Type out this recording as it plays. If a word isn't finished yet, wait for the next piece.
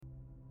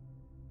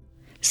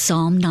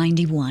Psalm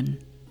 91.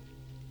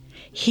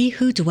 He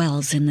who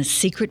dwells in the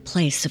secret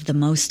place of the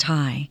Most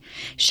High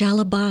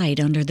shall abide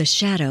under the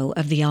shadow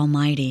of the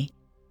Almighty.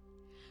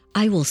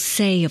 I will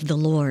say of the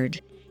Lord,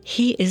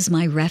 He is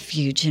my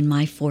refuge and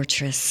my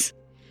fortress.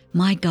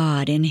 My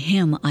God, in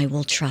Him I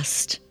will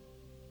trust.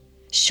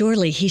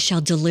 Surely He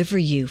shall deliver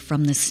you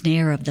from the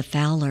snare of the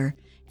fowler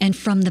and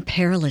from the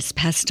perilous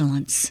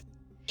pestilence.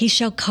 He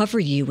shall cover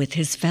you with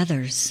His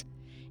feathers,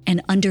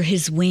 and under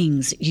His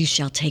wings you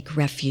shall take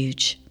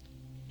refuge.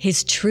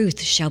 His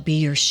truth shall be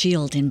your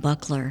shield and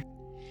buckler.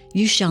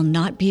 You shall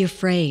not be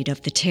afraid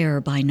of the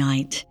terror by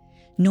night,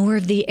 nor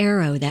of the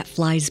arrow that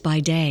flies by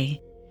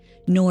day,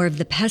 nor of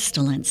the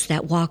pestilence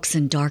that walks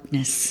in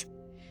darkness,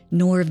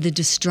 nor of the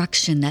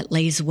destruction that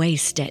lays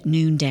waste at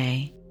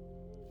noonday.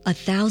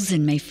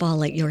 1,000 may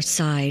fall at your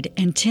side,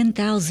 and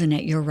 10,000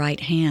 at your right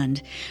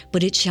hand,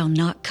 but it shall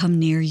not come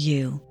near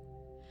you.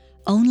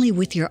 Only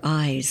with your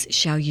eyes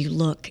shall you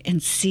look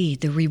and see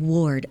the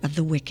reward of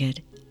the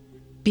wicked.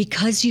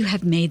 Because you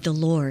have made the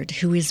Lord,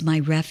 who is my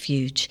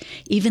refuge,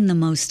 even the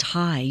Most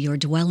High, your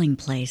dwelling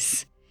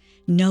place,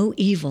 no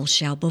evil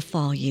shall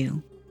befall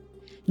you,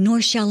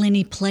 nor shall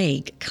any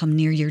plague come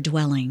near your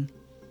dwelling.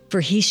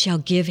 For He shall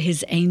give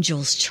His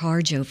angels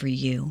charge over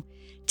you,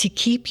 to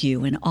keep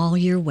you in all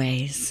your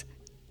ways.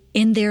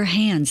 In their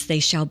hands they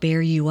shall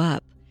bear you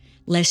up,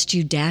 lest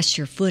you dash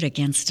your foot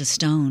against a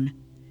stone.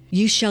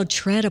 You shall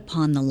tread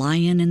upon the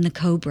lion and the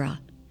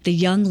cobra. The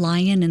young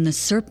lion and the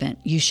serpent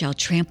you shall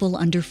trample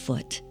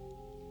underfoot.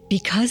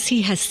 Because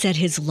He has set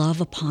His love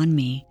upon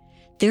me,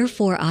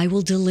 therefore I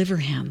will deliver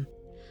him.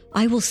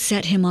 I will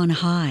set him on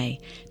high,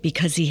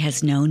 because he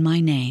has known my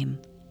name.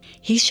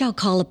 He shall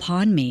call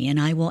upon me,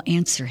 and I will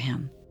answer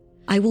him.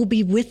 I will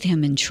be with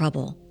him in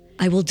trouble.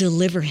 I will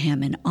deliver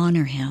him and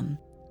honor him.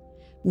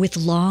 With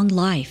long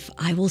life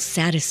I will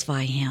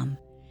satisfy him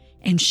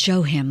and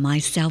show him my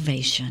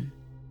salvation.